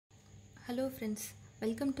Hello friends,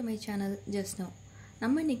 welcome to my channel Just Now.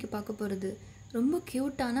 நம்ம இன்னைக்கு பார்க்க போகிறது ரொம்ப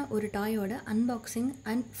க்யூட்டான ஒரு டாயோட அன்பாக்சிங்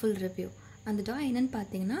அண்ட் ஃபுல் ரிவ்யூ. அந்த டாய் என்னன்னு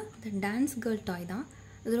பார்த்தீங்கன்னா the டான்ஸ் கேர்ள் டாய் தான்.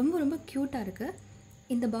 இது ரொம்ப ரொம்ப க்யூட்டாக இருக்குது.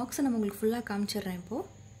 இந்த பாக்ஸை நம்ம உங்களுக்கு ஃபுல்லாக காமிச்சிடுறேன்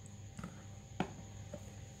இப்போது.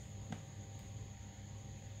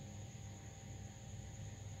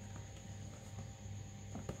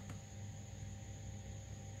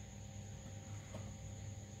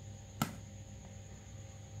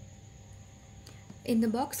 இந்த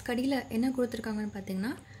பாக்ஸ் கடியில் என்ன கொடுத்துருக்காங்கன்னு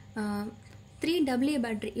பார்த்தீங்கன்னா 3AA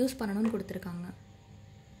பேட்டரி யூஸ் பண்ணணும்னு கொடுத்துருக்காங்க.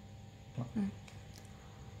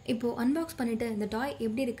 இப்போது அன்பாக்ஸ் பண்ணிவிட்டு இந்த டாய்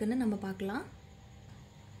எப்படி இருக்குன்னு நம்ம பார்க்கலாம்.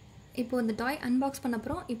 இப்போது இந்த டாய் அன்பாக்ஸ் பண்ண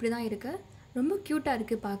அப்புறம் இப்படி தான் இருக்குது. ரொம்ப க்யூட்டாக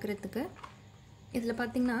இருக்குது பார்க்குறதுக்கு. இதில்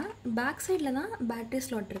பார்த்திங்கன்னா பேக் சைடில் தான் பேட்ரி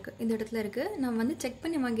ஸ்லாட் இருக்குது. இந்த இடத்துல இருக்குது. நான் வந்து செக்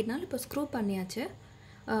பண்ணி வாங்கிட்டனால இப்போ ஸ்க்ரூ பண்ணியாச்சு.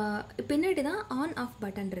 பின்னாடி தான் ஆன் ஆஃப்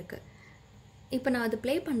பட்டன் இருக்குது. இப்போ நான் அது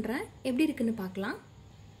ப்ளே பண்ணுறேன், எப்படி இருக்குன்னு பார்க்கலாம்.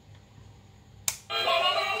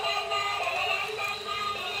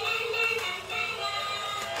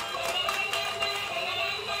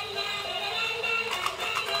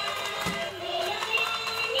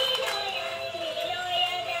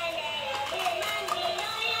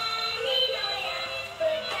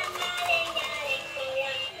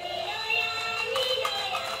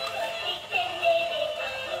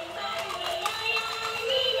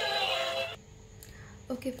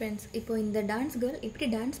 ஓகே ஃப்ரெண்ட்ஸ், இப்போ இந்த டான்ஸ் கேர்ள் எப்படி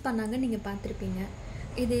டான்ஸ் பண்ணாங்கன்னு நீங்கள் பார்த்துருப்பீங்க.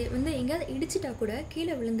 இது வந்து எங்கேயாவது இடிச்சிட்டா கூட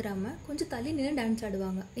கீழே விழுந்துடாமல் கொஞ்சம் தள்ளி நின்று டான்ஸ்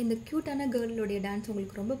ஆடுவாங்க. இந்த க்யூட்டான கேர்ளுடைய டான்ஸ்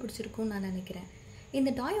உங்களுக்கு ரொம்ப பிடிச்சிருக்கும்னு நான் நினைக்கிறேன். இந்த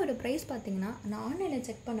டாயோட ப்ரைஸ் பார்த்தீங்கன்னா நான் ஆன்லைனில்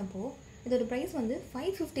செக் பண்ணப்போ இதோட ப்ரைஸ் வந்து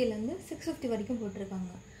 550லேருந்து 650 வரைக்கும்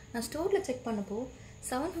போட்டிருக்காங்க. நான் ஸ்டோரில் செக் பண்ணப்போ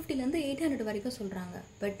 750லேருந்து 800 வரைக்கும் சொல்கிறாங்க.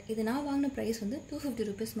 பட் இது நான் வாங்கின ப்ரைஸ் வந்து 250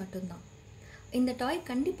 ருபீஸ் மட்டும்தான். இந்த டாய்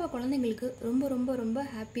கண்டிப்பாக குழந்தைங்களுக்கு ரொம்ப ரொம்ப ரொம்ப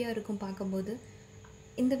ஹாப்பியாக இருக்கும் பார்க்கும்போது.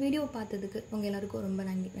 இந்த வீடியோ பார்த்ததுக்கு உங்கள் எல்லாருக்கும் ரொம்ப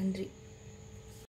நன்றி.